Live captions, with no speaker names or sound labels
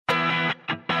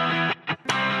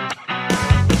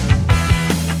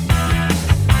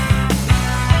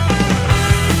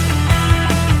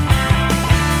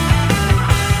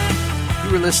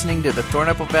listening to the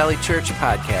Thornapple Valley Church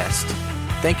podcast.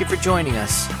 Thank you for joining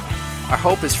us. Our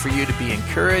hope is for you to be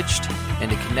encouraged and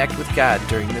to connect with God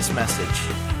during this message.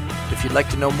 If you'd like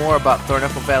to know more about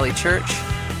Thornapple Valley Church,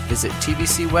 visit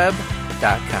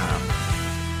tvcweb.com.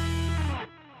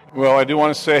 Well, I do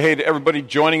want to say hey to everybody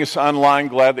joining us online.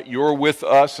 Glad that you're with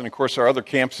us, and of course our other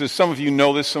campuses. Some of you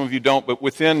know this, some of you don't, but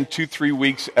within 2-3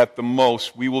 weeks at the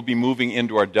most, we will be moving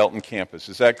into our Delton campus.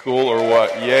 Is that cool or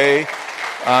what? Yay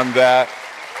on that.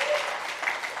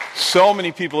 So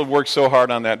many people have worked so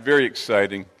hard on that. Very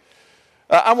exciting.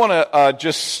 I want to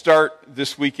just start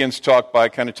this weekend's talk by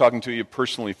kind of talking to you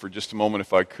personally for just a moment,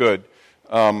 if I could.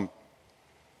 Over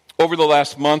the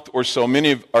last month or so,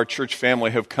 many of our church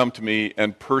family have come to me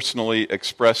and personally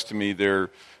expressed to me their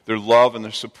love and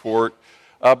their support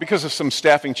because of some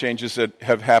staffing changes that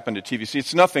have happened at TVC.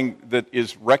 It's nothing that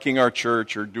is wrecking our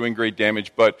church or doing great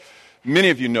damage, but many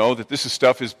of you know that this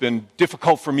stuff has been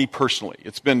difficult for me personally.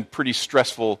 It's been pretty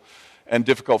stressful and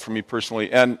difficult for me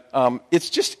personally. And it's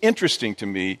just interesting to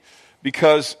me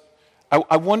because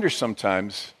I wonder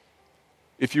sometimes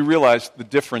if you realize the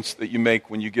difference that you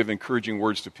make when you give encouraging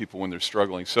words to people when they're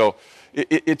struggling. So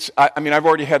I've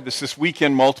already had this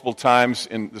weekend multiple times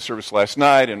in the service last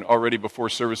night and already before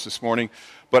service this morning.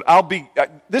 But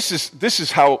this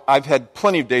is how I've had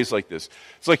plenty of days like this.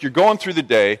 It's like you're going through the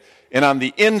day, and on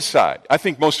the inside, I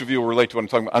think most of you will relate to what I'm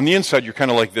talking about. On the inside, you're kind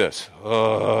of like this.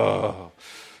 Oh,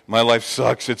 my life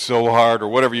sucks, it's so hard, or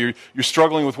whatever. You're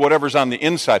struggling with whatever's on the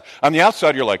inside. On the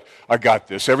outside, you're like, I got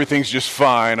this. Everything's just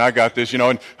fine. I got this,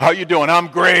 and how you doing? I'm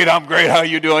great. How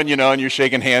you doing? And you're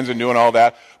shaking hands and doing all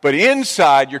that. But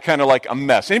inside, you're kind of like a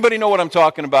mess. Anybody know what I'm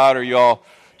talking about, or you all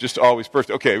just always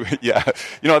perfect? Okay, yeah.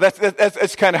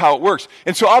 That's kind of how it works.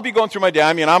 And so I'll be going through my day,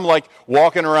 and I'm like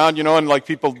walking around, and like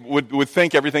people would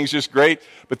think everything's just great.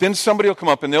 But then somebody will come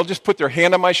up and they'll just put their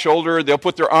hand on my shoulder, they'll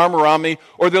put their arm around me,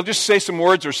 or they'll just say some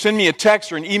words or send me a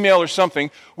text or an email or something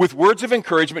with words of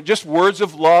encouragement, just words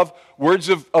of love, words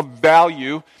of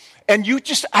value. And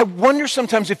I wonder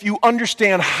sometimes if you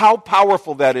understand how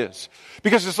powerful that is.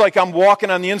 Because it's like I'm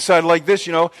walking on the inside like this,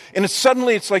 and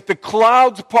suddenly it's like the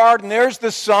clouds part and there's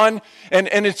the sun and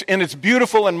it's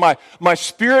beautiful and my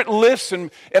spirit lifts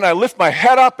and I lift my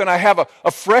head up and I have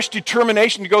a fresh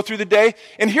determination to go through the day.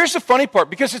 And here's the funny part,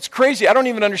 because it's crazy, I don't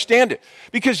even understand it.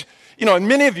 Because, and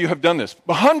many of you have done this,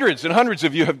 hundreds and hundreds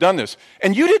of you have done this,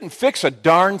 and you didn't fix a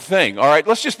darn thing, all right?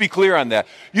 Let's just be clear on that.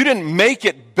 You didn't make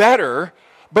it better,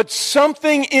 but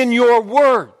something in your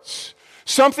words,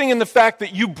 something in the fact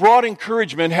that you brought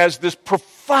encouragement has this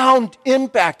profound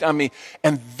impact on me.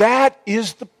 And that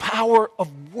is the power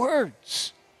of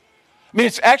words.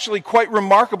 It's actually quite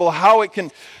remarkable how it can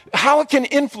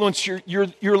influence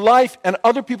your life and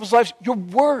other people's lives. Your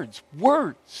words.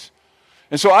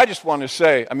 And so I just want to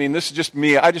say, this is just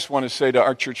me. I just want to say to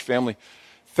our church family,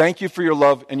 thank you for your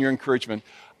love and your encouragement.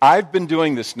 I've been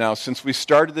doing this now since we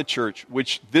started the church,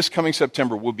 which this coming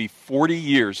September will be 40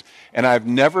 years, and I've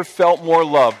never felt more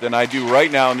love than I do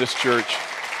right now in this church.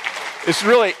 It's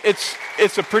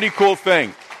a pretty cool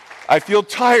thing. I feel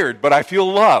tired, but I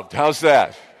feel loved. How's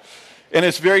that? And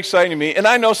it's very exciting to me. And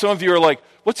I know some of you are like,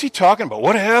 what's he talking about?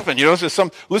 What happened?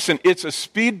 Listen, it's a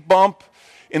speed bump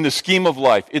in the scheme of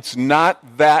life. It's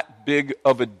not that big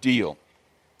of a deal.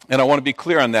 And I want to be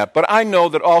clear on that. But I know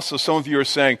that also some of you are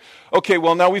saying, okay,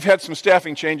 well, now we've had some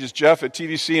staffing changes, Jeff, at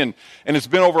TVC, and it's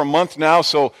been over a month now,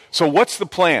 so what's the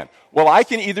plan? Well, I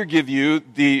can either give you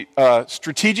the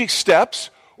strategic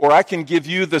steps, or I can give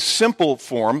you the simple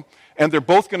form, and they're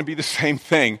both going to be the same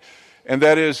thing, and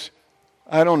that is,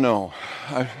 I don't know.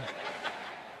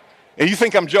 And you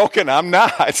think I'm joking. I'm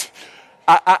not.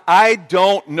 I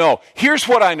don't know. Here's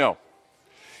what I know.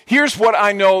 Here's what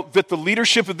I know that the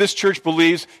leadership of this church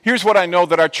believes. Here's what I know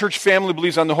that our church family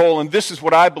believes on the whole, and this is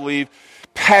what I believe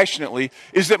passionately,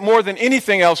 is that more than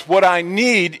anything else, what I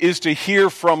need is to hear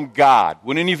from God.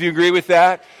 Would any of you agree with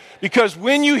that? Because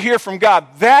when you hear from God,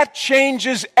 that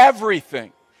changes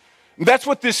everything. And that's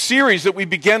what this series that we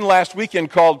began last weekend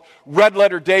called Red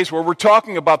Letter Days, where we're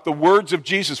talking about the words of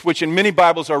Jesus, which in many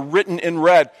Bibles are written in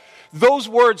red. Those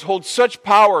words hold such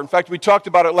power. In fact, we talked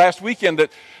about it last weekend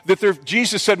that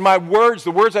Jesus said, my words,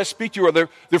 the words I speak to you,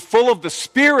 they're full of the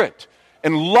Spirit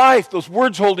and life. Those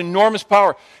words hold enormous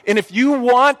power. And if you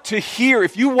want to hear,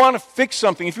 if you want to fix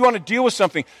something, if you want to deal with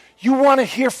something, you want to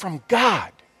hear from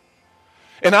God.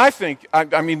 And I think,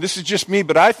 this is just me,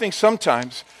 but I think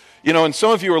sometimes, and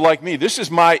some of you are like me, this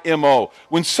is my MO.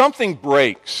 When something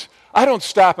breaks, I don't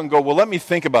stop and go, well, let me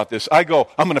think about this. I go,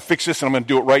 I'm going to fix this and I'm going to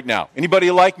do it right now.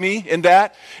 Anybody like me in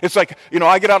that? It's like,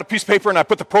 I get out a piece of paper and I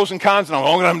put the pros and cons and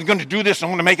I'm going to do this and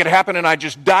I'm going to make it happen, and I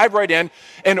just dive right in.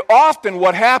 And often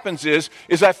what happens is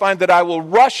I find that I will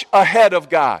rush ahead of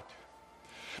God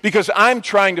because I'm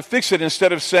trying to fix it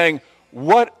instead of saying,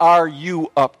 what are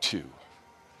you up to?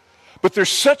 But there's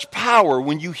such power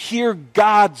when you hear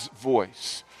God's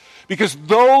voice, because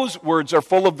those words are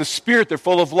full of the Spirit, they're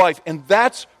full of life, and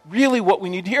that's really what we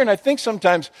need to hear. And I think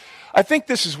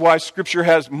this is why Scripture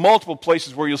has multiple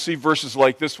places where you'll see verses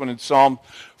like this one in Psalm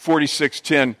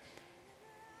 46:10.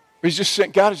 He's just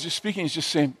saying, God is just speaking, he's just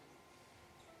saying,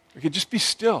 okay, just be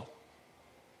still.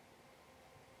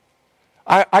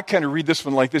 I kind of read this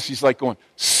one like this. He's like going,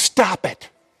 stop it.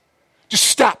 Just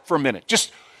stop for a minute.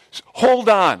 Just hold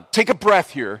on. Take a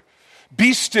breath here.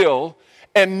 Be still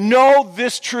and know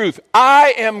this truth.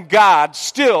 I am God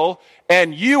still,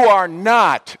 and you are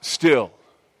not still.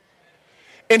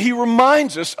 And he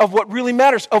reminds us of what really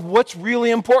matters, of what's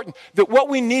really important. That what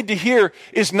we need to hear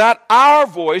is not our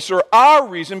voice or our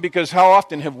reason, because how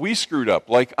often have we screwed up,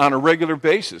 like on a regular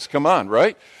basis? Come on,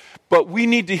 right? But we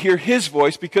need to hear his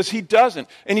voice because he doesn't.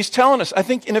 And he's telling us, I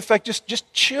think, in effect,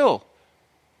 just chill.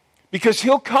 Because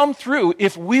he'll come through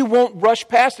if we won't rush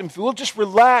past him, if we'll just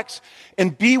relax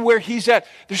and be where he's at.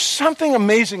 There's something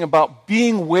amazing about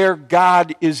being where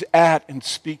God is at and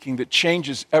speaking that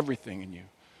changes everything in you.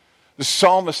 The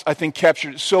psalmist, I think,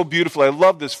 captured it so beautifully. I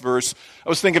love this verse. I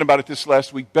was thinking about it this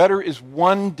last week. Better is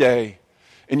one day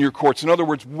in your courts. In other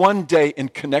words, one day in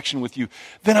connection with you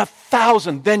than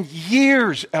 1,000, than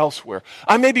years elsewhere.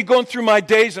 I may be going through my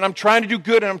days and I'm trying to do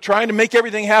good and I'm trying to make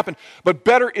everything happen, but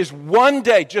better is one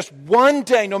day, just one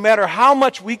day, no matter how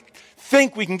much we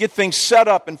think we can get things set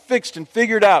up and fixed and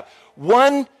figured out.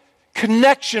 One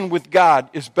connection with God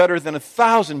is better than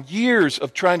 1,000 years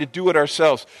of trying to do it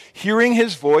ourselves. Hearing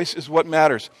his voice is what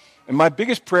matters. And my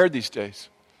biggest prayer these days,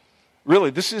 really,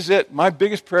 this is it. My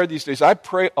biggest prayer these days, I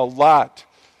pray a lot.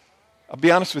 I'll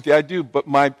be honest with you, I do, but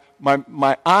my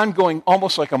ongoing,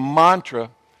 almost like a mantra,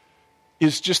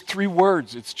 is just 3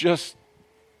 words. It's just,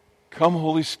 come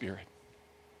Holy Spirit.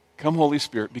 Come Holy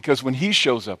Spirit. Because when he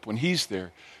shows up, when he's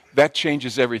there, that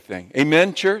changes everything.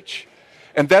 Amen, church?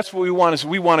 And that's what we want, is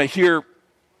we want to hear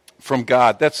from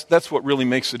God. That's what really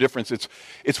makes the difference.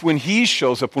 It's when he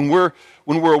shows up, when we're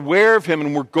aware of him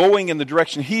and we're going in the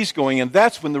direction he's going, and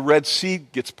that's when the Red Sea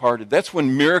gets parted. That's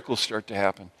when miracles start to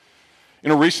happen.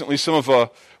 Recently,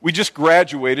 we just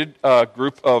graduated a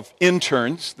group of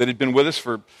interns that had been with us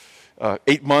for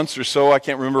 8 months or so. I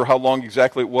can't remember how long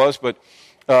exactly it was, but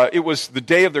it was the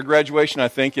day of their graduation, I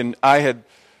think, and I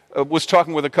was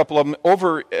talking with a couple of them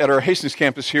over at our Hastings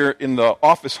campus here in the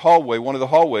office hallway, one of the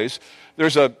hallways.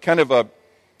 There's a kind of a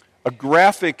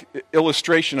graphic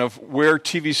illustration of where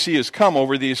TVC has come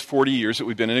over these 40 years that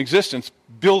we've been in existence,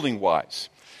 building-wise.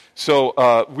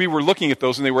 So we were looking at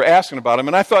those, and they were asking about them.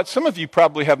 And I thought some of you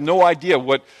probably have no idea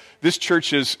what this church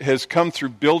has come through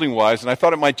building-wise, and I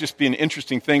thought it might just be an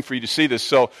interesting thing for you to see this.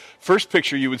 So first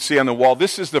picture you would see on the wall,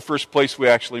 this is the first place we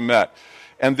actually met.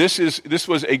 And this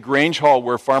was a Grange Hall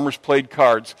where farmers played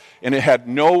cards, and it had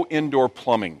no indoor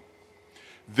plumbing.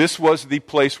 This was the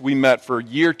place we met for a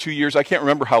year, 2 years. I can't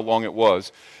remember how long it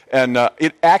was. And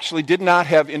it actually did not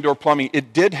have indoor plumbing.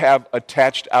 It did have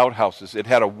attached outhouses. It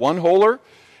had a one-holer,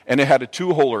 and it had a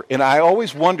two-holer. And I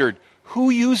always wondered, who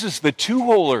uses the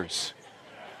two-holers?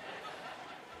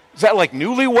 Is that like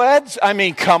newlyweds? I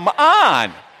mean, come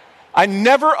on. I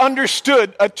never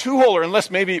understood a two-holer,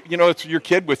 unless maybe, it's your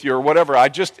kid with you or whatever. I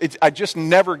just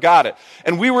never got it.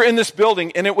 And we were in this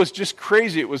building, and it was just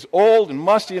crazy. It was old and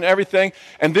musty and everything.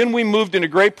 And then we moved into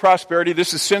Great Prosperity.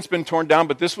 This has since been torn down,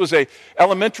 but this was a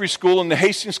elementary school in the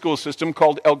Hastings school system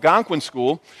called Algonquin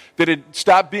School that had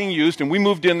stopped being used. And we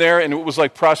moved in there, and it was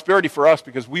like prosperity for us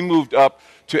because we moved up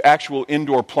to actual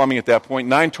indoor plumbing at that point.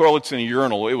 9 toilets and a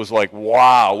urinal. It was like,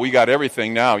 wow, we got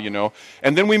everything now,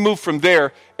 And then we moved from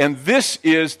there, and this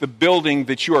is the building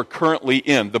that you are currently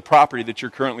in, the property that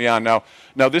you're currently on. Now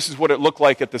this is what it looked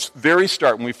like at the very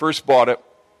start when we first bought it.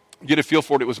 Get a feel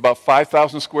for it. It was about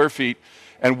 5,000 square feet,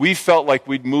 and we felt like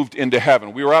we'd moved into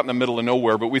heaven. We were out in the middle of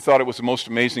nowhere, but we thought it was the most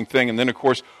amazing thing. And then, of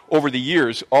course, over the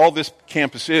years, all this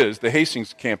campus the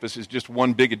Hastings campus, is just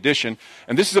one big addition.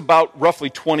 And this is about roughly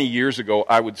 20 years ago,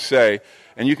 I would say.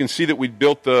 And you can see that we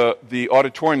built the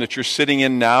auditorium that you're sitting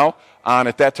in now on.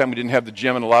 At that time, we didn't have the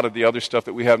gym and a lot of the other stuff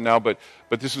that we have now, but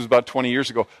this was about 20 years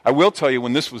ago. I will tell you,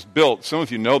 when this was built, some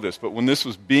of you know this, but when this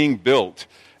was being built,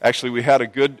 actually, we had a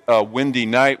good windy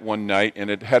night one night,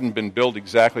 and it hadn't been built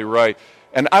exactly right.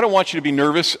 And I don't want you to be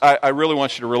nervous. I really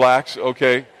want you to relax,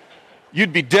 okay?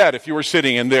 You'd be dead if you were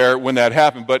sitting in there when that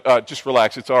happened, but just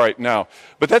relax. It's all right now.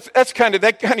 But that kind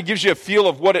of gives you a feel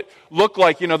of what it looked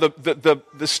like, the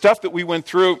stuff that we went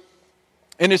through.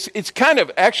 And it's kind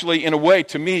of actually, in a way,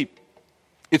 to me,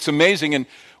 it's amazing. And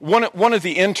one of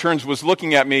the interns was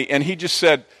looking at me, and he just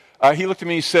said, he looked at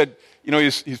me, he said,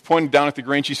 he's pointing down at the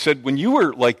Grange. He said, when you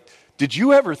were like, did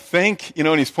you ever think,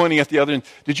 and he's pointing at the other end,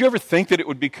 did you ever think that it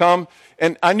would become,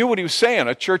 and I knew what he was saying,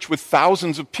 a church with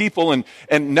thousands of people and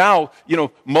now,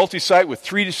 multi-site with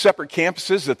 3 separate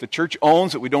campuses that the church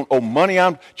owns that we don't owe money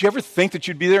on. Did you ever think that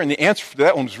you'd be there? And the answer for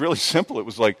that one was really simple. It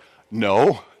was like,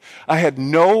 no. I had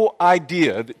no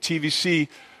idea that TVC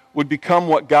would become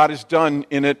what God has done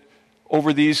in it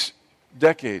over these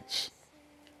decades.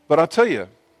 But I'll tell you,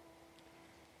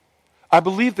 I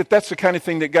believe that that's the kind of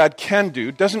thing that God can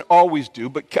do, doesn't always do,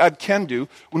 but God can do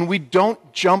when we don't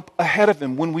jump ahead of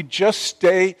Him, when we just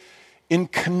stay in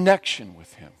connection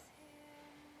with Him.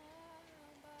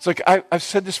 It's like I've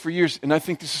said this for years, and I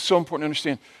think this is so important to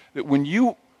understand, that when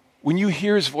you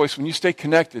hear His voice, when you stay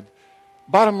connected,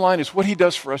 bottom line is what He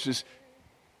does for us is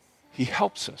He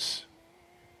helps us.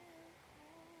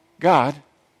 God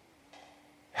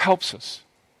helps us.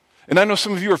 And I know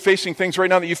some of you are facing things right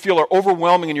now that you feel are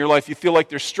overwhelming in your life. You feel like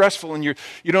they're stressful and you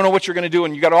don't know what you're going to do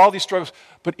and you got all these struggles.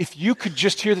 But if you could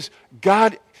just hear this,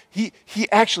 God, He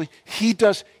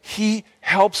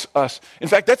helps us. In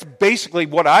fact, that's basically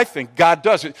what I think God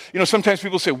does. Sometimes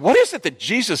people say, what is it that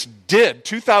Jesus did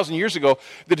 2,000 years ago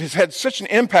that has had such an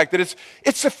impact that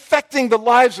it's affecting the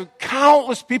lives of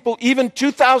countless people even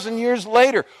 2,000 years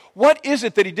later? What is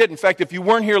it that He did? In fact, if you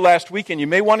weren't here last weekend, you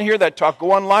may want to hear that talk.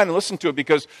 Go online and listen to it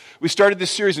because we started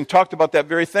this series and talked about that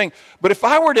very thing. But if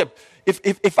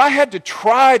I had to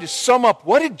try to sum up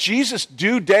what did Jesus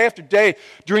do day after day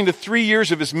during the 3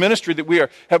 years of His ministry that we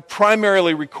have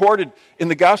primarily recorded in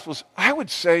the Gospels, I would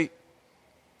say it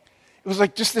was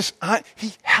like just this,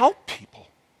 He helped people.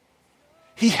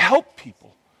 He helped people.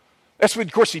 That's what,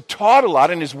 of course, He taught a lot,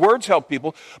 and His words help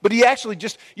people. But He actually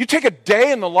you take a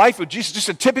day in the life of Jesus, just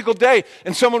a typical day,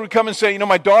 and someone would come and say,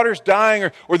 my daughter's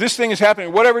dying, or this thing is happening,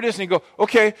 or whatever it is, and you go,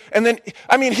 okay. And then,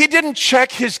 He didn't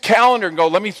check His calendar and go,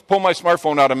 let me pull my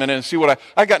smartphone out a minute and see what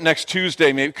I got next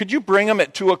Tuesday, maybe. Could you bring them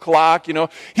at 2 o'clock,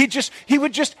 He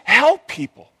would just help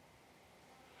people.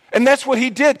 And that's what He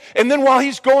did. And then while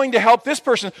He's going to help this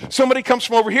person, somebody comes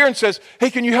from over here and says, hey,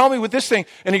 can you help me with this thing?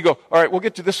 And he'd go, all right, we'll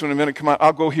get to this one in a minute. Come on,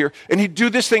 I'll go here. And he'd do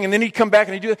this thing, and then he'd come back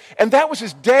and he'd do it. And that was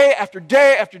his day after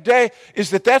day after day,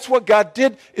 that's what God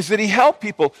did, is that He helped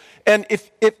people. And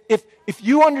if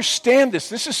you understand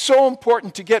this is so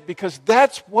important to get because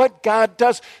that's what God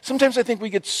does. Sometimes I think we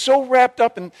get so wrapped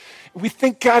up and we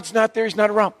think God's not there, He's not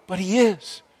around, but He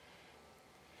is.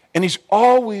 And He's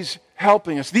always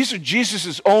helping us. These are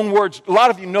Jesus' own words. A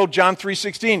lot of you know John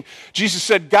 3:16. Jesus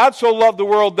said, God so loved the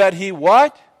world that He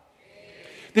what?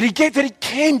 That He gave, that He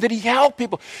came, that He helped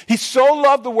people. He so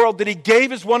loved the world that He gave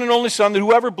His one and only Son that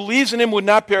whoever believes in Him would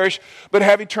not perish but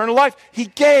have eternal life. He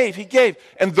gave.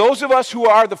 And those of us who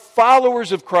are the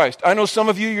followers of Christ, I know some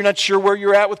of you, you're not sure where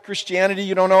you're at with Christianity.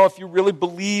 You don't know if you really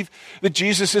believe that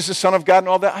Jesus is the Son of God and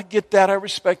all that. I get that. I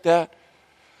respect that.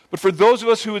 But for those of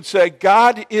us who would say,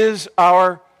 God is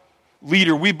our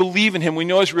leader, we believe in Him, we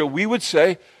know He's real, we would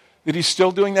say that He's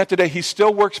still doing that today. He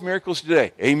still works miracles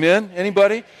today. Amen?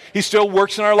 Anybody? He still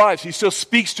works in our lives. He still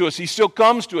speaks to us. He still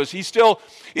comes to us. He still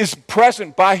is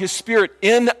present by His Spirit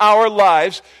in our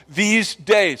lives these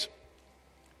days.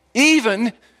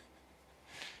 Even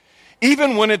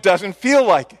when it doesn't feel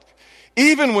like it.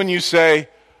 Even when you say,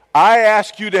 I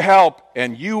ask you to help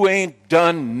and you ain't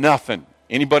done nothing.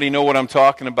 Anybody know what I'm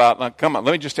talking about? Now, come on,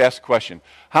 let me just ask a question.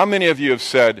 How many of you have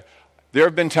said, there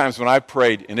have been times when I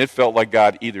prayed and it felt like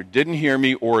God either didn't hear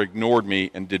me or ignored me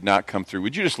and did not come through?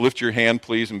 Would you just lift your hand,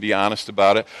 please, and be honest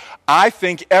about it? I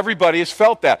think everybody has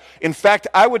felt that. In fact,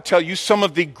 I would tell you some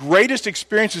of the greatest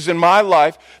experiences in my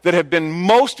life that have been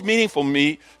most meaningful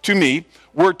to me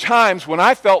were times when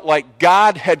I felt like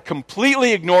God had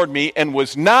completely ignored me and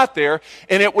was not there,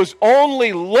 and it was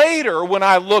only later when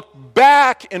I looked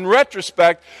back in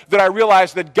retrospect that I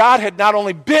realized that God had not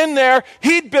only been there,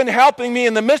 He'd been helping me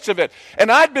in the midst of it.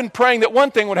 And I'd been praying that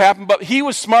one thing would happen, but He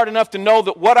was smart enough to know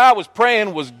that what I was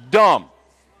praying was dumb.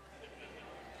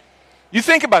 You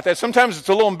think about that. Sometimes it's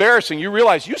a little embarrassing. You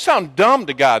realize you sound dumb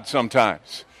to God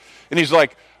sometimes. And He's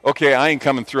like, okay, I ain't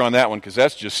coming through on that one because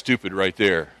that's just stupid right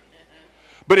there.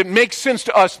 But it makes sense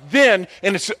to us then,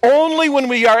 and it's only when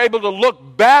we are able to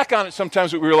look back on it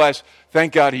sometimes that we realize,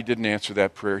 thank God He didn't answer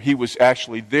that prayer. He was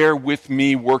actually there with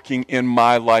me working in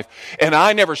my life. And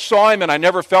I never saw Him, and I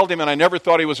never felt Him, and I never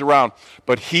thought He was around.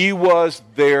 But He was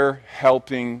there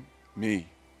helping me.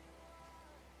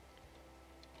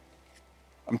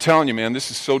 I'm telling you, man,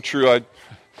 this is so true.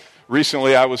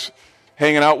 Recently I was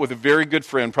hanging out with a very good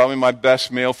friend, probably my best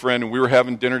male friend, and we were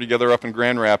having dinner together up in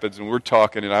Grand Rapids, and we were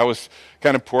talking, and I was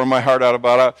kind of pouring my heart out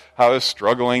about how I was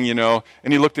struggling, and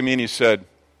he looked at me and he said,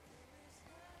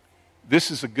 "This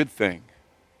is a good thing."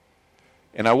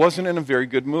 And I wasn't in a very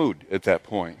good mood at that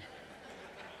point.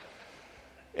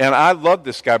 And I loved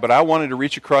this guy, but I wanted to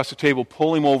reach across the table,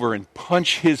 pull him over, and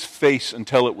punch his face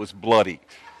until it was bloody.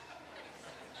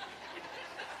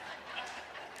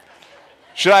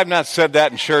 Should I have not said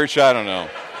that in church? I don't know.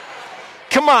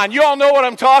 Come on, you all know what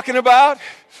I'm talking about?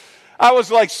 I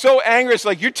was like so angry. It's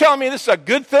like, you're telling me this is a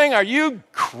good thing? Are you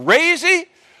crazy?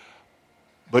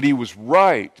 But he was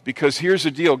right, because here's the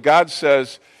deal. God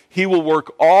says he will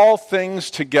work all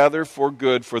things together for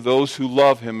good for those who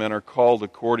love him and are called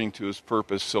according to his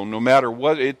purpose. So no matter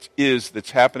what it is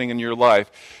that's happening in your life,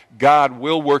 God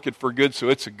will work it for good, so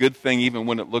it's a good thing even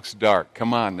when it looks dark.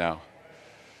 Come on now.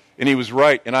 And he was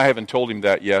right, and I haven't told him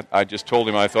that yet. I just told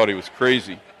him I thought he was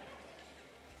crazy.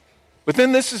 But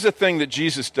then this is a thing that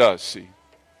Jesus does, see.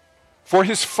 For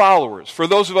his followers, for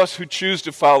those of us who choose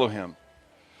to follow him,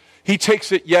 he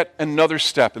takes it yet another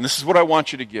step, and this is what I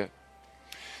want you to get.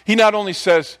 He not only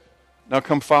says, now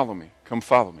come follow me, come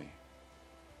follow me.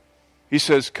 He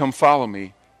says, come follow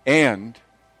me, and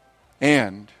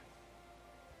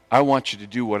I want you to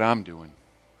do what I'm doing.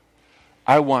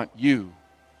 I want you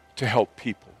to help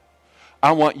people.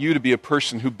 I want you to be a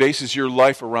person who bases your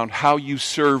life around how you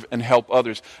serve and help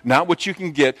others. Not what you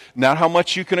can get, not how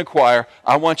much you can acquire.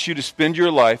 I want you to spend your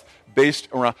life based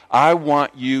around, I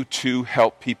want you to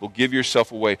help people. Give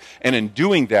yourself away. And in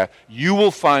doing that, you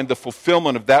will find the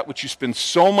fulfillment of that which you spend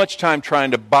so much time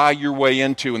trying to buy your way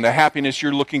into and the happiness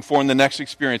you're looking for in the next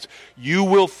experience. You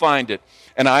will find it.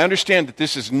 And I understand that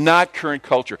this is not current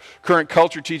culture. Current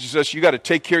culture teaches us you got to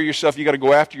take care of yourself, you got to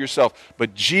go after yourself.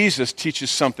 But Jesus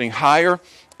teaches something higher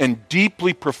and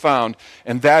deeply profound,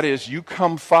 and that is, you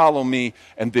come follow me,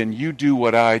 and then you do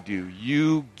what I do.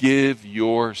 You give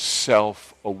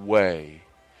yourself away.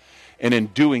 And in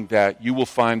doing that, you will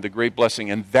find the great blessing.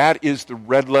 And that is the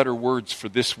red letter words for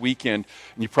this weekend.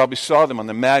 And you probably saw them on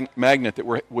the magnet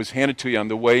that was handed to you on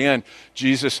the way in.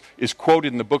 Jesus is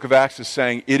quoted in the book of Acts as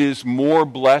saying, it is more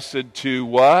blessed to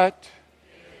what?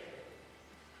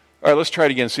 All right, let's try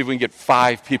it again, see if we can get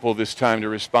 5 people this time to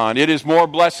respond. It is more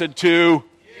blessed to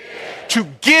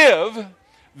give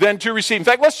than to receive. In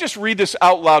fact, let's just read this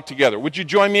out loud together. Would you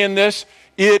join me in this?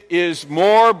 It is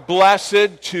more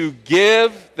blessed to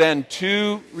give than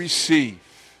to receive.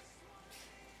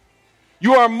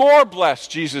 You are more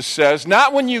blessed, Jesus says,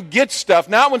 not when you get stuff,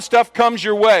 not when stuff comes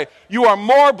your way. You are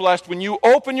more blessed when you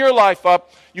open your life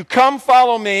up, you come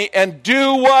follow me, and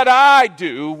do what I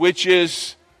do, which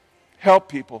is help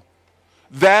people.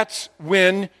 That's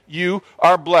when you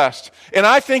are blessed. And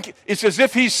I think it's as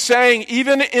if he's saying,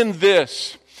 even in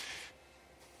this,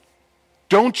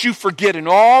 don't you forget in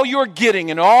all you're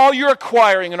getting and all you're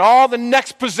acquiring and all the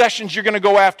next possessions you're going to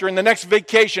go after and the next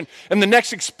vacation and the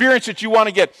next experience that you want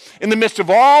to get. In the midst of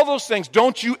all those things,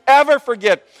 don't you ever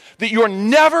forget that you're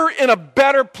never in a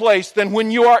better place than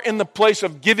when you are in the place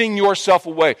of giving yourself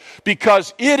away.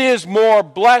 Because it is more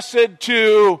blessed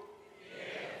to...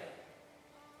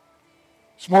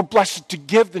 It's more blessed to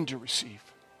give than to receive.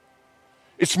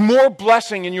 It's more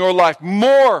blessing in your life.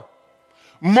 More.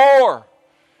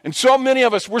 And so many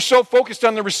of us, we're so focused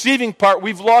on the receiving part,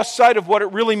 we've lost sight of what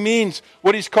it really means,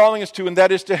 what he's calling us to, and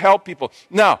that is to help people.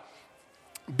 Now,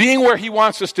 being where he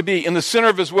wants us to be, in the center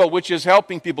of his will, which is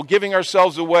helping people, giving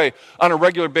ourselves away on a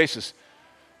regular basis,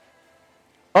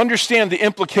 understand the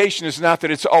implication is not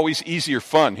that it's always easy or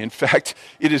fun. In fact,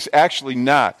 it is actually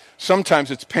not. Sometimes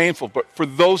it's painful, but for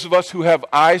those of us who have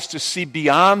eyes to see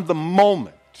beyond the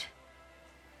moment,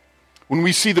 when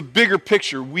we see the bigger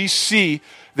picture, we see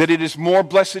that it is more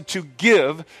blessed to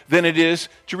give than it is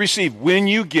to receive. When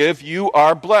you give, you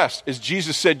are blessed. As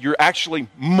Jesus said, you're actually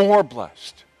more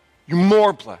blessed. You're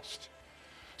more blessed.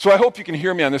 So I hope you can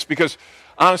hear me on this, because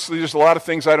honestly, there's a lot of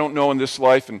things I don't know in this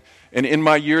life, and in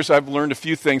my years I've learned a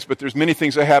few things, but there's many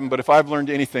things I haven't. But if I've learned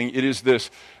anything, it is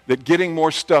this, that getting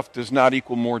more stuff does not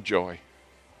equal more joy.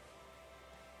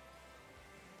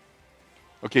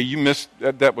 Okay, you missed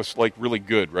that. That was like really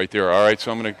good right there. All right,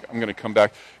 so I'm going to come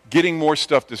back. Getting more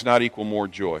stuff does not equal more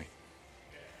joy.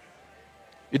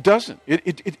 It doesn't.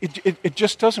 It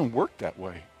just doesn't work that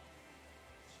way.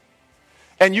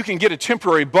 And you can get a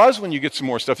temporary buzz when you get some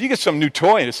more stuff. You get some new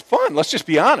toy and it's fun. Let's just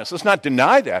be honest. Let's not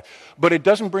deny that. But it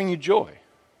doesn't bring you joy.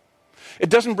 It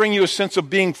doesn't bring you a sense of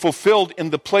being fulfilled in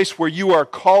the place where you are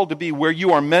called to be, where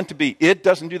you are meant to be. It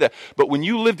doesn't do that. But when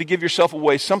you live to give yourself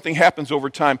away, something happens over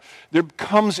time. There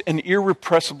comes an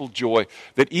irrepressible joy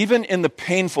that even in the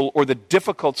painful or the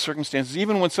difficult circumstances,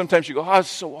 even when sometimes you go, oh, it's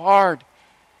so hard,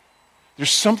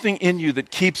 there's something in you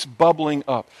that keeps bubbling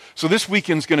up. So this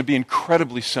weekend's going to be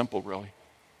incredibly simple, really.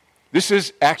 This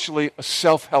is actually a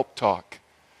self-help talk,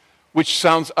 which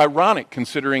sounds ironic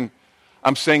considering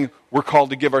I'm saying we're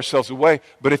called to give ourselves away.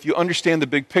 But if you understand the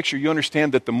big picture, you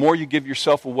understand that the more you give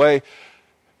yourself away,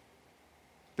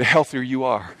 the healthier you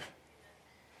are.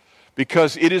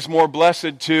 Because it is more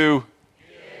blessed to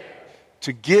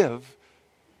give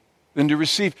than to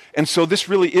receive. And so this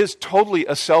really is totally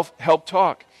a self-help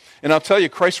talk. And I'll tell you,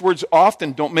 Christ's words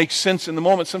often don't make sense in the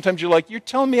moment. Sometimes you're like, you're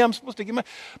telling me I'm supposed to give my...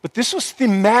 But this was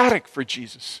thematic for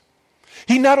Jesus.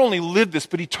 He not only lived this,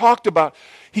 but he talked about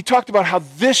how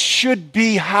this should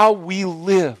be how we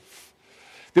live.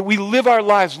 That we live our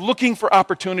lives looking for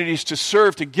opportunities to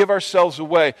serve, to give ourselves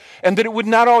away. And that it would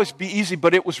not always be easy,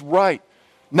 but it was right.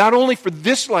 Not only for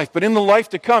this life, but in the life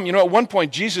to come. You know, at one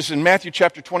point, Jesus in Matthew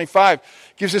chapter 25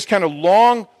 gives this kind of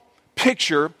long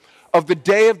picture of the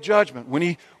day of judgment, when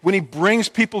he brings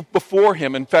people before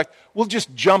him. In fact, we'll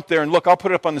just jump there and look. I'll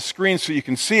put it up on the screen so you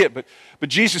can see it. But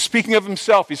Jesus, speaking of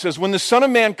himself, he says, when the Son of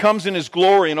Man comes in his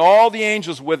glory and all the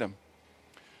angels with him,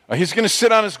 he's going to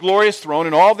sit on his glorious throne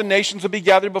and all the nations will be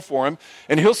gathered before him,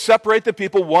 and he'll separate the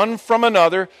people one from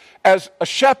another as a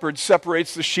shepherd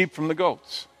separates the sheep from the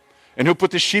goats. And he'll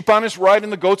put the sheep on his right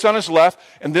and the goats on his left.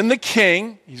 And then the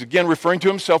king, he's again referring to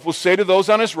himself, will say to those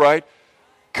on his right,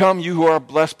 come, you who are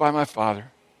blessed by my Father.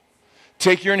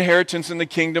 Take your inheritance in the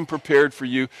kingdom prepared for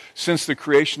you since the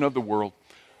creation of the world.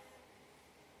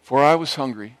 For I was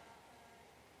hungry,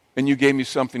 and you gave me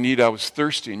something to eat. I was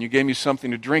thirsty, and you gave me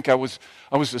something to drink. I was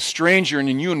a stranger,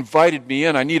 and you invited me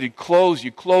in. I needed clothes.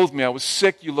 You clothed me. I was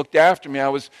sick. You looked after me. I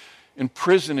was in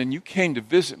prison, and you came to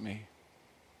visit me.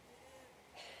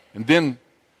 And then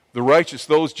the righteous,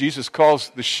 those Jesus calls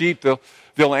the sheep,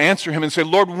 they'll answer him and say,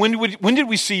 Lord, when did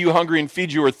we see you hungry and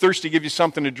feed you, or thirsty, give you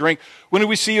something to drink? When did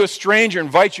we see you a stranger,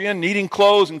 invite you in, needing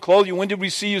clothes and clothe you? When did we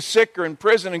see you sick or in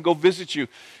prison and go visit you?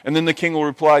 And then the king will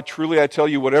reply, truly I tell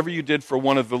you, whatever you did for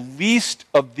one of the least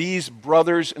of these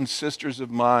brothers and sisters of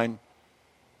mine,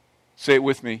 say it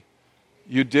with me,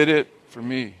 you did it for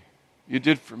me. You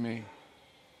did for me.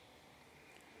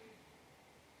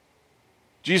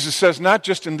 Jesus says, not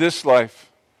just in this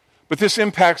life, but this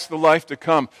impacts the life to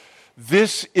come.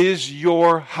 This is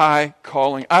your high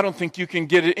calling. I don't think you can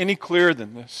get it any clearer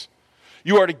than this.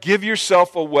 You are to give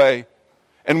yourself away.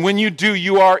 And when you do,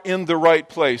 you are in the right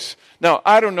place. Now,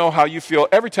 I don't know how you feel.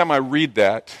 Every time I read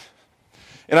that,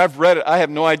 and I've read it, I have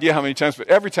no idea how many times, but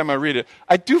every time I read it,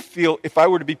 I do feel, if I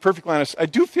were to be perfectly honest, I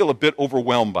do feel a bit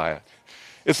overwhelmed by it.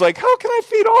 It's like, how can I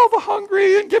feed all the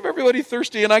hungry and give everybody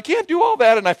thirsty? And I can't do all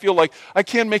that. And I feel like I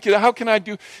can't make it. How can I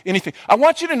do anything? I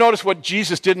want you to notice what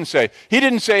Jesus didn't say. He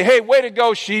didn't say, hey, way to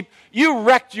go, sheep. You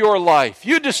wrecked your life.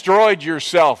 You destroyed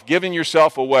yourself, giving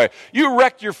yourself away. You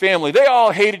wrecked your family. They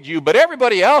all hated you, but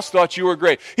everybody else thought you were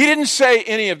great. He didn't say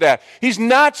any of that. He's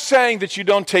not saying that you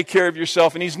don't take care of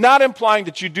yourself. And he's not implying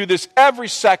that you do this every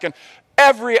second,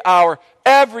 every hour,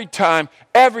 every time,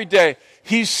 every day.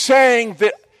 He's saying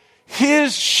that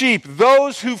his sheep,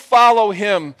 those who follow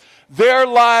him, their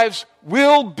lives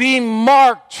will be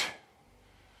marked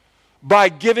by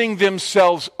giving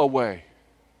themselves away.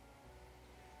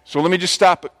 So let me just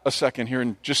stop a second here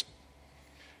and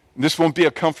this won't be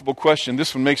a comfortable question.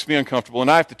 This one makes me uncomfortable.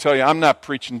 And I have to tell you, I'm not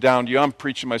preaching down to you. I'm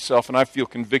preaching myself, and I feel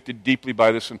convicted deeply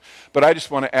by this one. But I just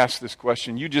want to ask this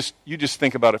question. You just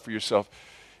think about it for yourself.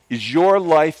 Is your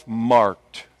life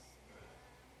marked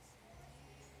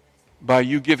by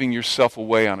you giving yourself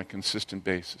away on a consistent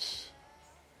basis?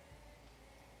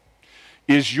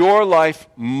 Is your life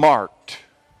marked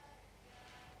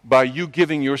by you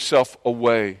giving yourself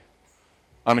away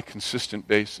on a consistent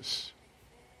basis?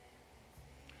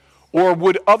 Or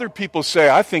would other people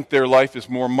say, I think their life is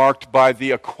more marked by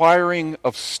the acquiring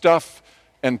of stuff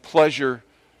and pleasure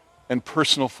and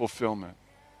personal fulfillment?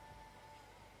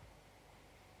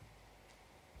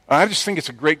 I just think it's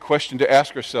a great question to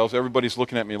ask ourselves. Everybody's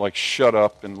looking at me like, shut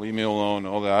up and leave me alone,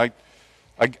 all that.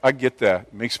 I get that.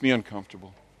 It makes me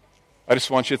uncomfortable. I just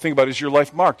want you to think about, is your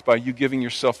life marked by you giving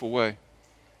yourself away?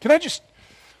 Can I just,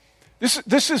 this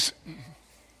is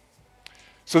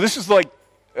like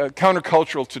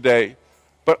countercultural today,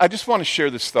 but I just want to share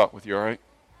this thought with you, all right?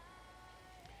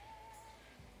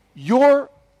 Your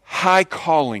high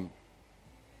calling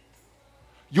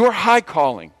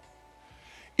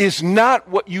is not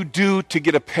what you do to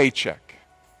get a paycheck.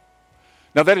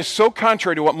 Now, that is so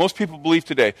contrary to what most people believe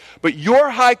today. But your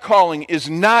high calling is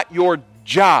not your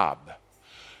job.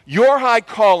 Your high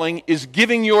calling is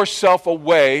giving yourself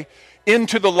away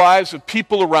into the lives of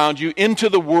people around you, into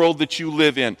the world that you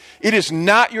live in. It is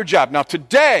not your job. Now,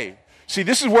 today, see,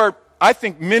 this is where I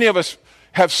think many of us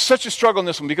have such a struggle in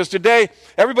this one, because today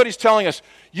everybody's telling us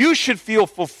you should feel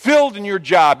fulfilled in your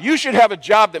job. You should have a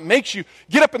job that makes you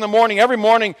get up in the morning every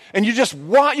morning and you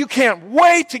can't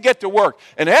wait to get to work.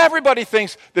 And everybody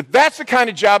thinks that that's the kind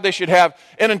of job they should have,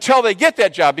 and until they get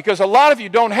that job, because a lot of you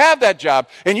don't have that job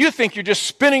and you think you're just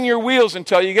spinning your wheels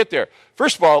until you get there.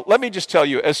 First of all, let me just tell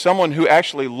you, as someone who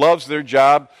actually loves their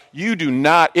job,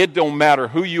 it don't matter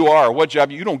who you are or what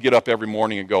job, you don't get up every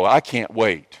morning and go, I can't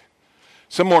wait.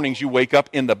 Some mornings you wake up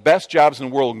in the best jobs in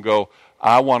the world and go,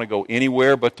 I want to go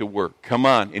anywhere but to work. Come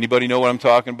on. Anybody know what I'm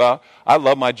talking about? I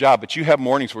love my job, but you have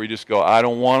mornings where you just go, I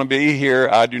don't want to be here.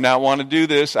 I do not want to do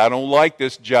this. I don't like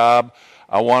this job.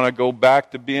 I want to go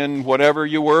back to being whatever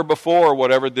you were before or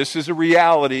whatever. This is a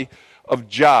reality of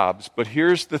jobs. But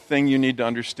here's the thing you need to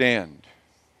understand.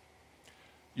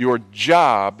 Your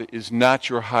job is not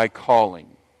your high calling.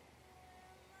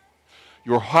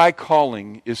 Your high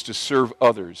calling is to serve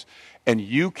others. And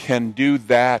you can do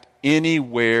that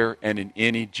anywhere and in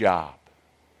any job.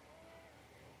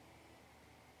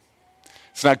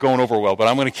 It's not going over well, but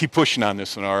I'm going to keep pushing on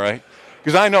this one, all right?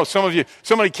 Because I know some of you,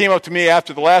 somebody came up to me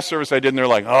after the last service I did, and they're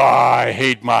like, I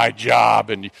hate my job,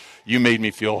 and you made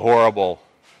me feel horrible.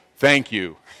 Thank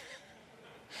you.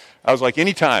 I was like,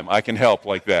 anytime I can help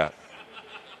like that,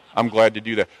 I'm glad to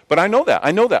do that. But I know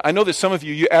that some of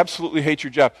you absolutely hate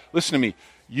your job. Listen to me.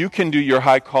 You can do your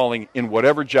high calling in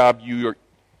whatever job you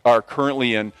are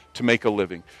currently in to make a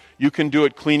living. You can do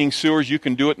it cleaning sewers. You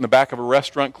can do it in the back of a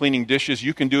restaurant cleaning dishes.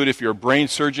 You can do it if you're a brain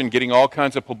surgeon getting all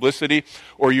kinds of publicity,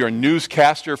 or you're a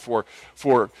newscaster for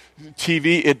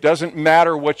TV. It doesn't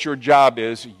matter what your job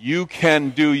is. You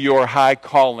can do your high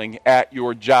calling at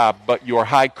your job, but your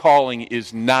high calling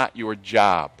is not your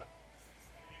job.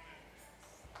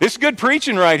 It's good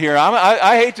preaching right here.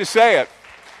 I hate to say it.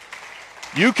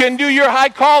 You can do your high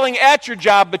calling at your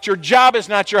job, but your job is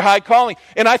not your high calling.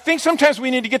 And I think sometimes we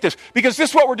need to get this, because this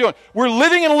is what we're doing. We're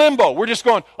living in limbo. We're just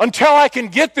going, until I can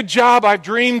get the job I've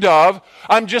dreamed of,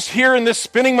 I'm just here in this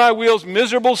spinning my wheels,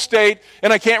 miserable state,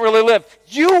 and I can't really live.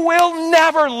 You will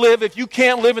never live if you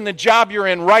can't live in the job you're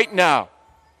in right now.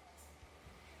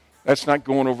 That's not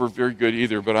going over very good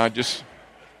either, but I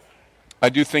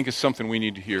do think it's something we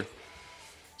need to hear.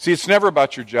 See, it's never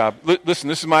about your job. Listen,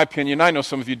 this is my opinion. I know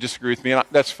some of you disagree with me, and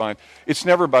that's fine. It's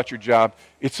never about your job.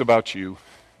 It's about you.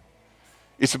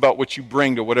 It's about what you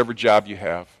bring to whatever job you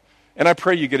have. And I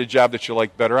pray you get a job that you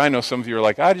like better. I know some of you are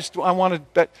like, I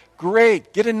want to,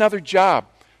 great, get another job.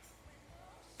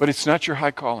 But it's not your high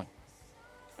calling.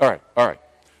 All right.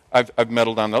 I've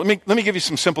meddled on that. Let me give you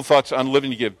some simple thoughts on living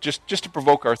to give, just to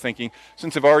provoke our thinking.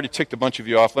 Since I've already ticked a bunch of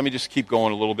you off, let me just keep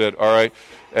going a little bit, all right?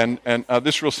 And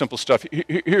this real simple stuff.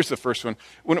 Here's the first one.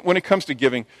 When it comes to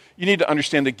giving, you need to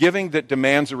understand that giving that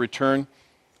demands a return,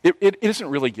 it isn't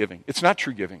really giving. It's not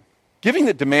true giving. Giving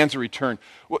that demands a return.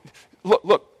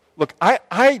 Look,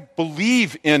 I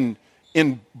believe in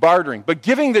bartering, but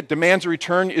giving that demands a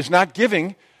return is not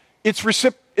giving. It's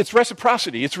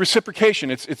reciprocity. It's reciprocation.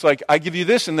 It's like, I give you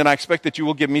this, and then I expect that you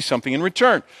will give me something in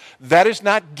return. That is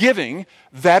not giving.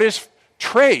 That is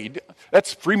trade.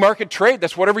 That's free market trade.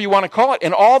 That's whatever you want to call it.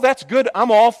 And all that's good. I'm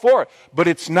all for it. But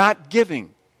it's not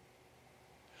giving.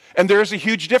 And there's a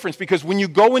huge difference, because when you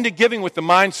go into giving with the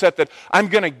mindset that I'm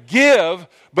going to give,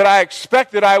 but I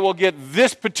expect that I will get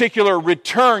this particular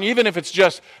return, even if it's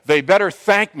just, they better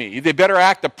thank me, they better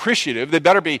act appreciative, they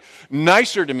better be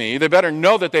nicer to me, they better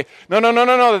know that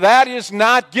no, that is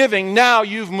not giving. Now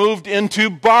you've moved into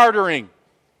bartering.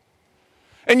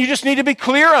 And you just need to be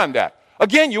clear on that.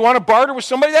 Again, you want to barter with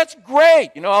somebody? That's great.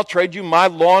 I'll trade you my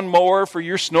lawnmower for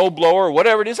your snowblower or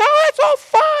whatever it is. That's all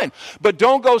fine. But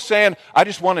don't go saying, I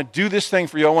just want to do this thing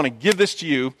for you. I want to give this to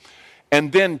you.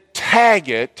 And then tag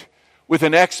it with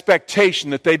an expectation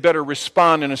that they better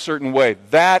respond in a certain way.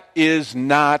 That is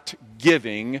not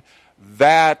giving.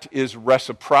 That is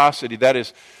reciprocity. That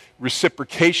is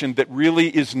reciprocation that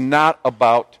really is not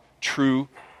about true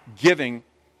giving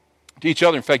to each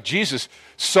other. In fact, Jesus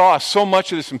saw so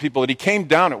much of this in people that he came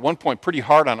down at one point pretty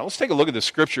hard on it. Let's take a look at this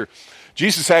scripture.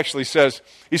 Jesus actually says,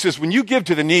 when you give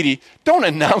to the needy, don't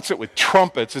announce it with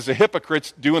trumpets as the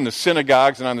hypocrites do in the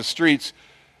synagogues and on the streets.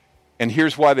 And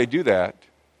here's why they do that.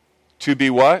 To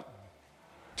be what?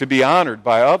 to be honored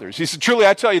by others. He said, truly,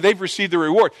 I tell you, they've received the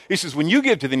reward. He says, when you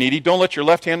give to the needy, don't let your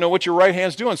left hand know what your right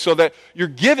hand's doing, so that your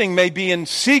giving may be in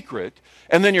secret,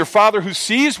 and then your Father who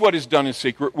sees what is done in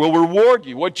secret will reward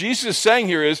you. What Jesus is saying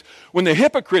here is, when the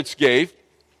hypocrites gave,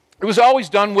 it was always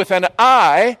done with an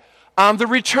eye on the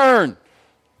return.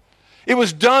 It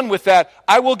was done with that,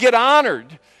 I will get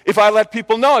honored if I let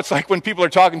people know. It's like when people are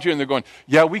talking to you and they're going,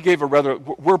 yeah, we gave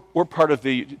we're part of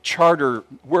the charter,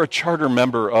 we're a charter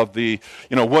member of the,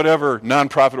 whatever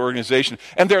nonprofit organization.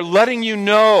 And they're letting you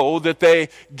know that they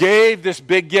gave this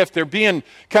big gift. They're being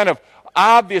kind of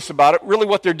obvious about it. Really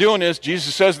what they're doing is,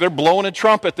 Jesus says, they're blowing a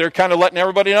trumpet. They're kind of letting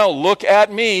everybody know, look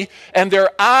at me. And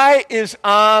their eye is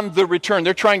on the return.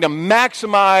 They're trying to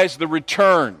maximize the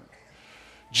return.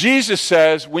 Jesus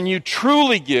says, when you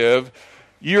truly give,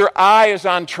 your eye is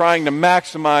on trying to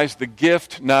maximize the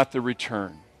gift, not the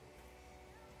return.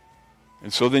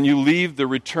 And so then you leave the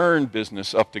return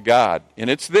business up to God. And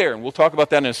it's there, and we'll talk about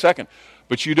that in a second.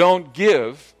 But you don't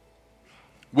give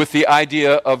with the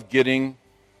idea of getting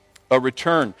a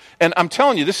return. And I'm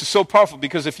telling you, this is so powerful,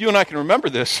 because if you and I can remember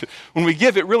this, when we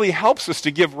give, it really helps us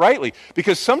to give rightly.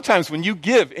 Because sometimes when you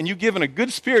give, and you give in a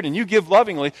good spirit, and you give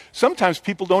lovingly, sometimes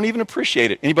people don't even appreciate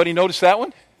it. Anybody notice that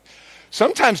one?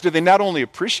 Sometimes do they not only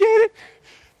appreciate it,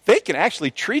 they can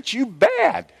actually treat you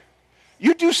bad.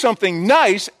 You do something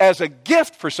nice as a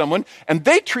gift for someone, and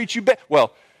they treat you bad.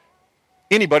 Well,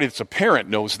 anybody that's a parent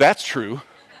knows that's true.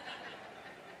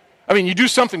 I mean, you do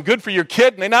something good for your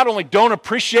kid, and they not only don't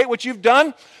appreciate what you've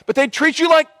done, but they treat you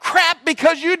like crap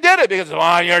because you did it. Because,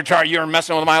 you're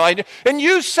messing with my life. And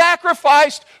you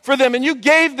sacrificed for them, and you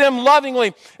gave them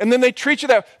lovingly, and then they treat you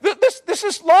that way. This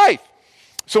is life.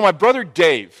 So my brother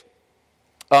Dave,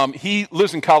 he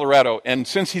lives in Colorado, and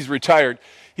since he's retired,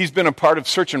 he's been a part of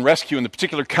search and rescue in the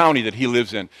particular county that he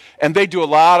lives in. And they do a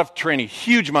lot of training,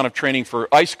 huge amount of training for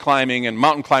ice climbing and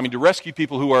mountain climbing to rescue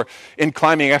people who are in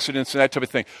climbing accidents and that type of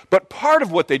thing. But part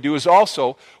of what they do is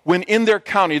also, when in their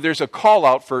county there's a call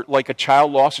out for like a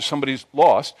child lost or somebody's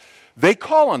lost, they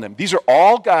call on them. These are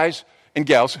all guys and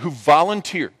gals who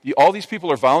volunteer. All these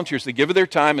people are volunteers. They give of their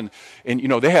time, and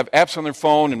they have apps on their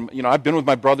phone. And I've been with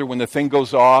my brother when the thing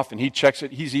goes off, and he checks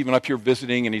it. He's even up here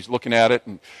visiting, and he's looking at it,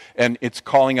 and it's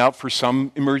calling out for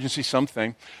some emergency,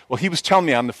 something. Well, he was telling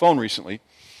me on the phone recently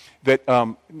that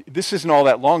this isn't all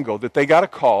that long ago, that they got a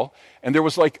call, and there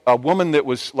was like a woman that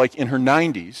was like in her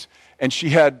 90s, and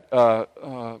she had,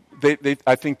 I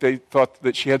think they thought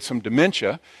that she had some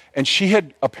dementia, and she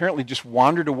had apparently just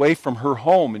wandered away from her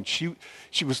home, and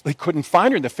they couldn't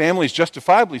find her, and the family's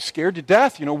justifiably scared to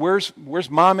death. Where's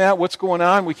mom at? What's going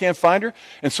on? We can't find her.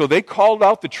 And so they called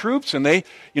out the troops, and they,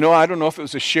 I don't know if it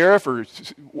was a sheriff or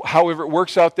however it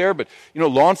works out there, but,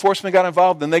 law enforcement got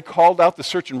involved. Then they called out the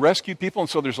search and rescue people, and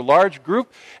so there's a large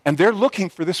group, and they're looking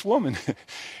for this woman.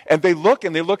 And they look,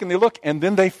 and they look, and they look, and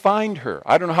then they find her.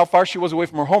 I don't know how far she was away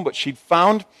from her home, but she'd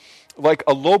found like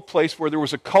a low place where there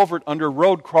was a culvert under a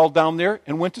road, crawled down there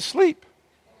and went to sleep.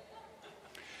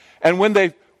 And when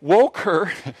they woke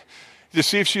her to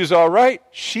see if she was all right,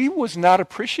 she was not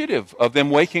appreciative of them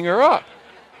waking her up.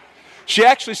 She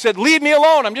actually said, leave me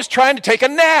alone, I'm just trying to take a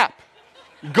nap.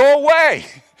 Go away.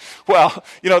 Well,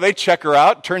 they check her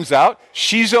out. Turns out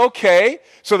she's okay.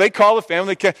 So they call the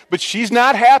family, but she's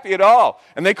not happy at all.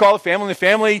 And they call the family, and the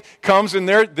family comes, and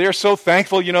they're so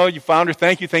thankful, you found her,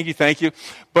 thank you.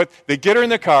 But they get her in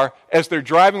the car. As they're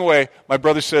driving away, my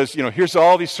brother says, here's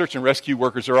all these search and rescue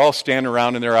workers. They're all standing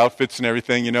around in their outfits and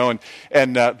everything,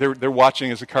 and they're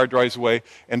watching as the car drives away.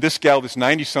 And this gal, this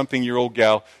 90-something-year-old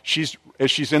gal,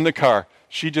 as she's in the car,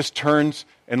 she just turns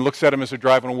and looks at him as they're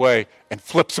driving away and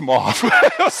flips him off.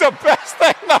 It was the best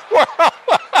thing in the world.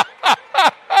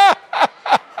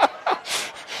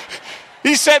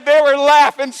 He said they were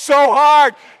laughing so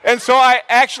hard. And so I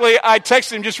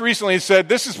texted him just recently and said,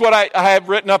 this is what I have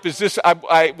written up. Is this,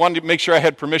 I wanted to make sure I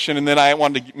had permission, and then I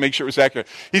wanted to make sure it was accurate.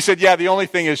 He said, yeah, the only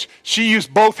thing is she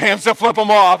used both hands to flip them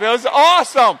off. It was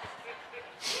awesome.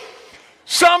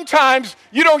 Sometimes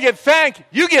you don't get thanked,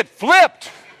 you get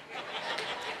flipped.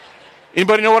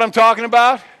 Anybody know what I'm talking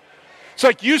about? It's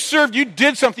like you served, you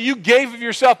did something, you gave of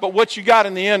yourself, but what you got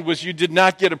in the end was you did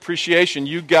not get appreciation.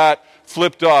 You got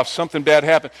flipped off. Something bad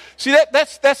happened. See,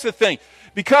 that's the thing.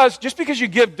 Just because you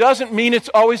give doesn't mean it's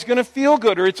always going to feel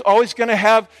good, or it's always going to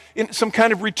have some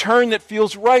kind of return that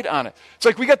feels right on it. It's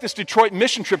like we got this Detroit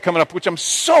mission trip coming up, which I'm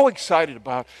so excited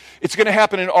about. It's going to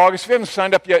happen in August. If you haven't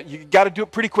signed up yet, you got to do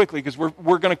it pretty quickly, because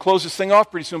we're going to close this thing off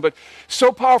pretty soon. But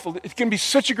so powerful. It can be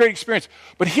such a great experience.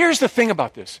 But here's the thing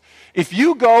about this. If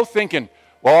you go thinking,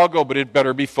 well, I'll go, but it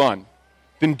better be fun,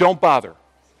 then don't bother.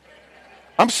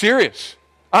 I'm serious.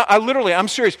 I'm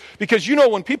serious. Because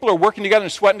when people are working together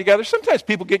and sweating together, sometimes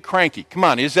people get cranky. Come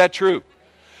on, is that true?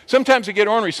 Sometimes they get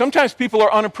ornery. Sometimes people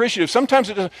are unappreciative. Sometimes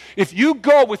it doesn't. If you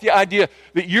go with the idea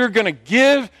that you're going to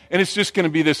give and it's just going to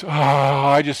be this,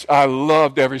 I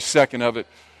loved every second of it,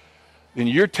 then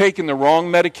you're taking the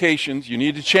wrong medications. You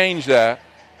need to change that.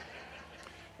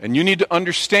 And you need to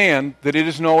understand that it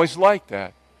isn't always like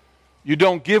that. You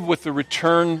don't give with the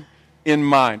return in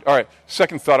mind. All right,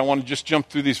 second thought. I want to just jump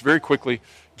through these very quickly.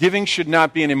 Giving should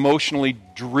not be an emotionally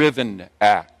driven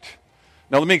act.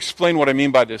 Now, let me explain what I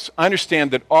mean by this. I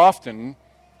understand that often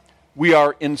we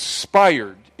are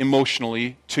inspired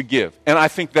emotionally to give, and I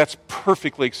think that's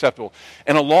perfectly acceptable.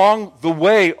 And along the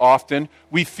way, often,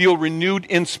 we feel renewed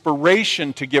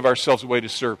inspiration to give ourselves away to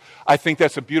serve. I think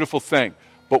that's a beautiful thing.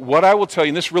 But what I will tell you,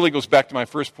 and this really goes back to my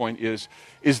first point, is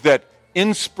that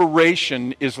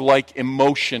inspiration is like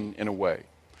emotion in a way.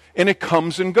 And it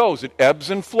comes and goes. It ebbs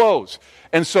and flows.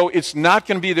 And so it's not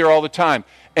going to be there all the time.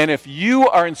 And if you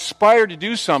are inspired to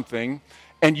do something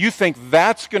and you think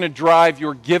that's going to drive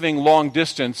your giving long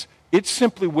distance, it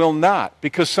simply will not,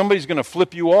 because somebody's going to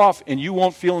flip you off and you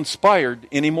won't feel inspired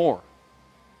anymore.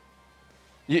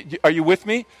 Are you with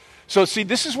me? So see,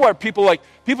 this is where people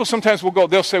sometimes will go,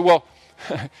 they'll say, well,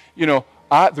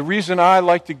 the reason I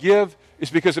like to give is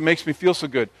because it makes me feel so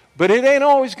good. But it ain't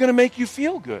always going to make you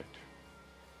feel good.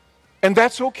 And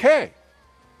that's okay.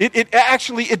 It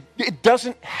actually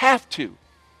doesn't have to.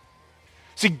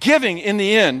 See, giving in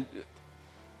the end,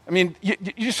 I mean, you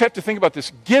just have to think about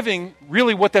this. Giving,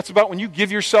 really what that's about, when you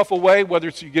give yourself away, whether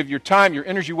it's you give your time, your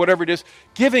energy, whatever it is,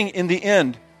 giving in the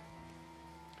end,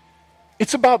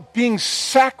 it's about being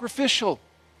sacrificial.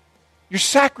 You're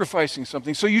sacrificing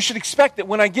something. So you should expect that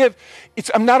when I give,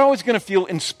 I'm not always going to feel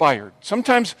inspired.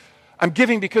 Sometimes I'm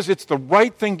giving because it's the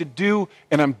right thing to do,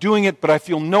 and I'm doing it, but I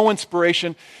feel no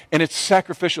inspiration, and it's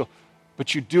sacrificial.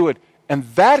 But you do it. And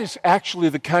that is actually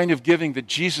the kind of giving that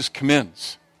Jesus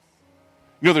commends.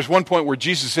 There's one point where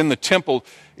Jesus is in the temple,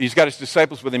 he's got his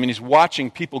disciples with him, and he's watching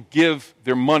people give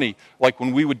their money, like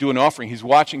when we would do an offering. He's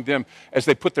watching them as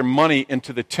they put their money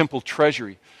into the temple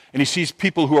treasury. And he sees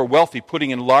people who are wealthy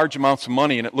putting in large amounts of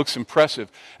money, and it looks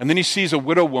impressive. And then he sees a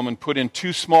widow woman put in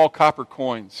 2 small copper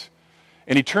coins.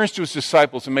 And he turns to his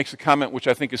disciples and makes a comment which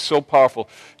I think is so powerful.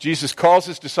 Jesus calls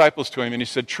his disciples to him, and he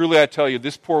said, "Truly I tell you,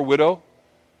 this poor widow,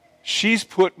 she's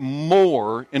put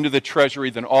more into the treasury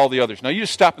than all the others." Now you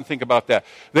just stop and think about that.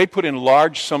 They put in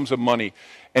large sums of money.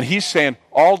 And he's saying,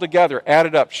 all together,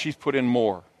 added up, she's put in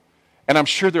more. And I'm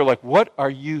sure they're like,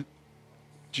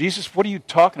 Jesus, what are you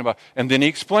talking about? And then he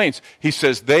explains. He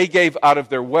says, they gave out of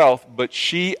their wealth, but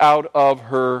she out of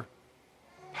her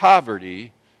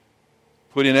poverty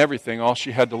put in everything, all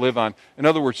she had to live on. In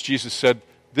other words, Jesus said,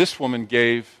 this woman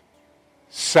gave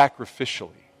sacrificially.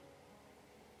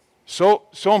 So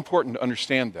important to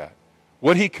understand that.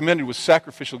 What he commended was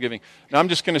sacrificial giving. Now, I'm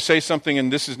just going to say something,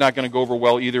 and this is not going to go over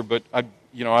well either, but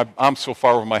I'm so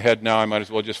far over my head now, I might as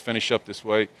well just finish up this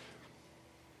way.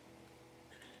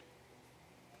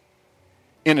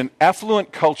 In an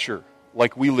affluent culture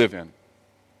like we live in,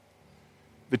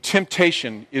 the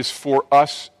temptation is for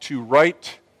us to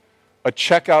write a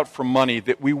check out for money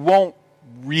that we won't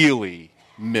really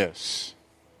miss.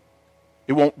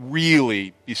 It won't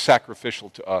really be sacrificial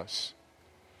to us,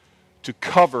 to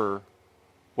cover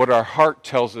what our heart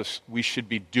tells us we should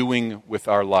be doing with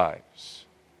our lives.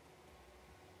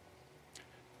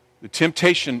 The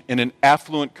temptation in an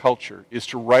affluent culture is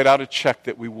to write out a check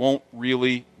that we won't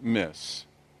really miss,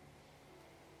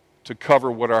 to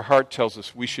cover what our heart tells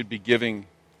us we should be giving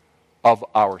of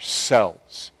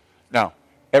ourselves. Now,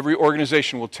 every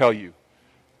organization will tell you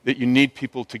that you need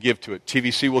people to give to it.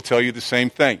 TVC will tell you the same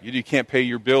thing. You can't pay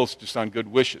your bills just on good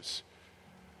wishes.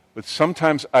 But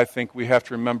sometimes I think we have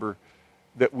to remember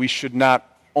that we should not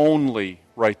only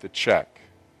write the check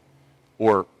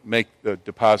or make the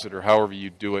deposit or however you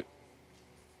do it,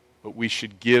 but we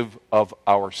should give of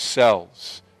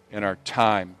ourselves and our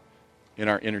time and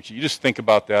our energy. You just think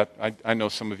about that. I know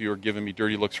some of you are giving me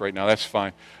dirty looks right now. That's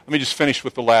fine. Let me just finish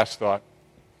with the last thought.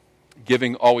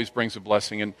 Giving always brings a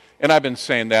blessing, and I've been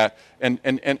saying that, and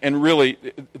really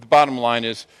the bottom line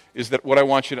is that what I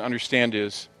want you to understand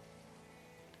is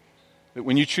that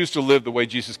when you choose to live the way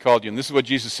Jesus called you, and this is what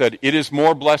Jesus said, it is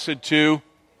more blessed to give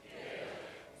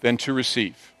than to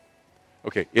receive.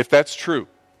 Okay, if that's true,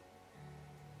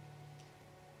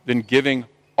 then giving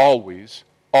always,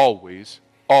 always,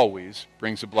 always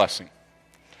brings a blessing.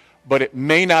 But it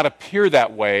may not appear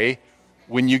that way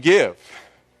when you give.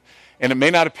 And it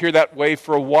may not appear that way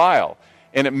for a while.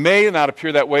 And it may not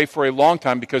appear that way for a long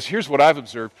time, because here's what I've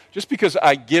observed. Just because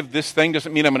I give this thing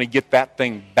doesn't mean I'm going to get that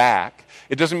thing back.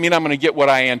 It doesn't mean I'm going to get what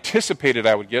I anticipated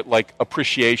I would get, like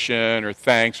appreciation or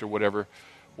thanks or whatever.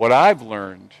 What I've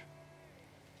learned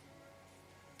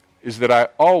is that I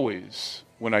always,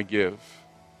 when I give,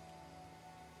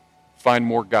 find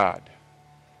more God.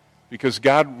 Because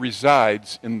God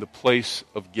resides in the place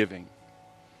of giving.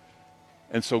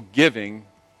 And so giving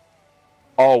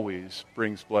always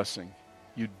brings blessing.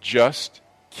 You just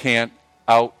can't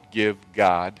outgive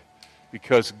God,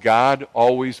 because God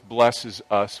always blesses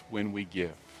us when we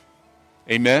give.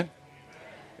 Amen?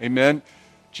 Amen.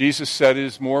 Jesus said it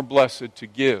is more blessed to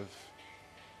give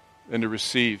than to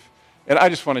receive. And I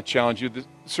just want to challenge you. The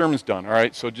sermon's done, all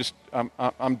right? So just,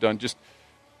 I'm done. Just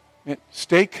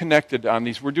stay connected on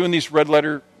these. We're doing these red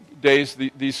letter days,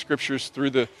 these scriptures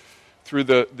through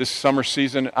this summer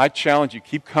season. I challenge you,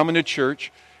 keep coming to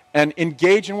church and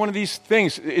engage in one of these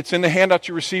things. It's in the handout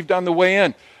you received on the way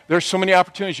in. There's so many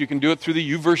opportunities. You can do it through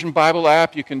the YouVersion Bible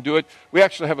app. You can do it. We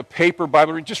actually have a paper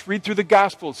Bible. Just read through the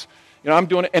Gospels. I'm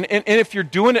doing it. And if you're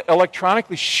doing it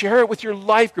electronically, share it with your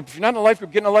life group. If you're not in a life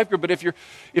group, get in a life group. But if you're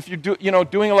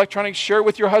doing electronic, share it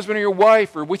with your husband or your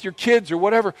wife or with your kids or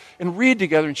whatever, and read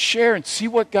together and share and see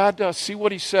what God does, see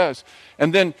what He says.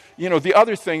 And then, the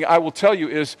other thing I will tell you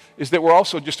is that we're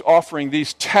also just offering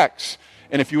these texts.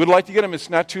 And if you would like to get them, it's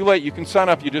not too late. You can sign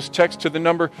up. You just text to the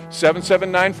number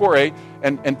 77948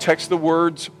 and text the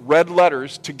words red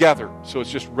letters together. So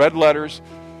it's just red letters.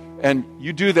 And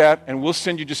you do that, and we'll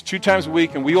send you just 2 times a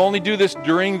week. And we only do this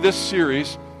during this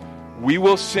series. We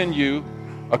will send you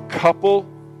a couple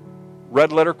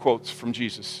red letter quotes from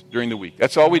Jesus during the week.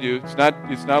 That's all we do. It's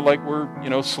not like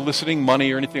we're, soliciting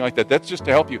money or anything like that. That's just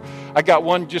to help you. I got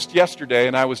one just yesterday,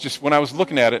 and when I was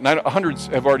looking at it, and hundreds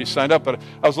have already signed up, but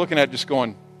I was looking at it just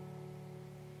going,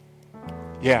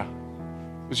 yeah.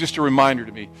 It was just a reminder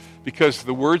to me, because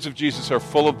the words of Jesus are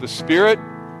full of the Spirit,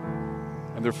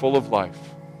 and they're full of life.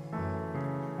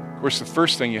 Of course, the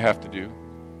first thing you have to do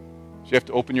is you have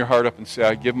to open your heart up and say,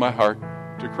 I give my heart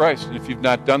to Christ. And if you've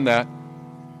not done that,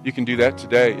 you can do that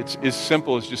today. It's as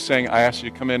simple as just saying, I ask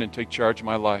you to come in and take charge of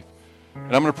my life.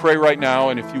 And I'm going to pray right now,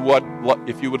 and if you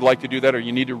would like to do that, or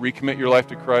you need to recommit your life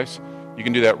to Christ, you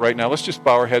can do that right now. Let's just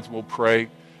bow our heads and we'll pray.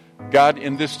 God,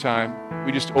 in this time,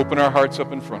 we just open our hearts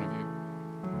up in front of you.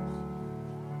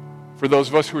 For those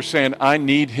of us who are saying, I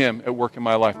need Him at work in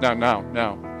my life.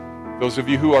 Now. Those of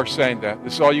you who are saying that,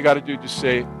 this is all you got to do. Just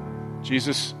say,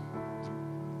 Jesus,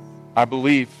 I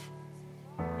believe,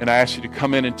 and I ask you to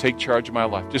come in and take charge of my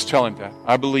life. Just tell Him that.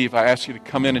 I believe. I ask you to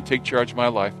come in and take charge of my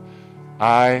life.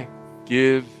 I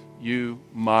give you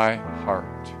my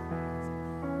heart.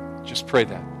 Just pray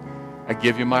that. I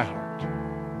give you my heart.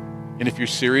 And if you're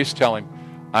serious, tell Him,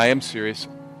 I am serious.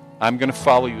 I'm going to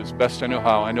follow you as best I know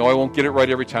how. I know I won't get it right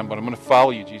every time, but I'm going to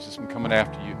follow you, Jesus. I'm coming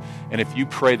after you. And if you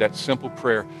pray that simple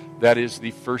prayer, that is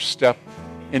the first step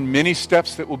in many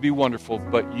steps that will be wonderful,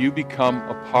 but you become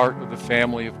a part of the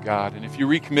family of God. And if you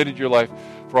recommitted your life,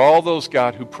 for all those,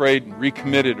 God, who prayed and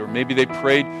recommitted, or maybe they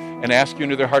prayed and asked you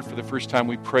into their heart for the first time,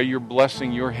 we pray your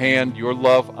blessing, your hand, your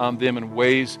love on them in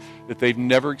ways that they've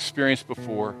never experienced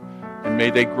before. And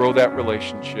may they grow that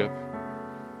relationship.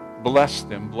 Bless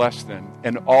them.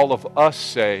 And all of us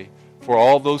say, for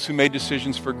all those who made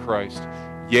decisions for Christ,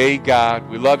 yay, God.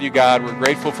 We love you, God. We're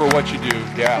grateful for what you do.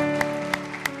 Yeah.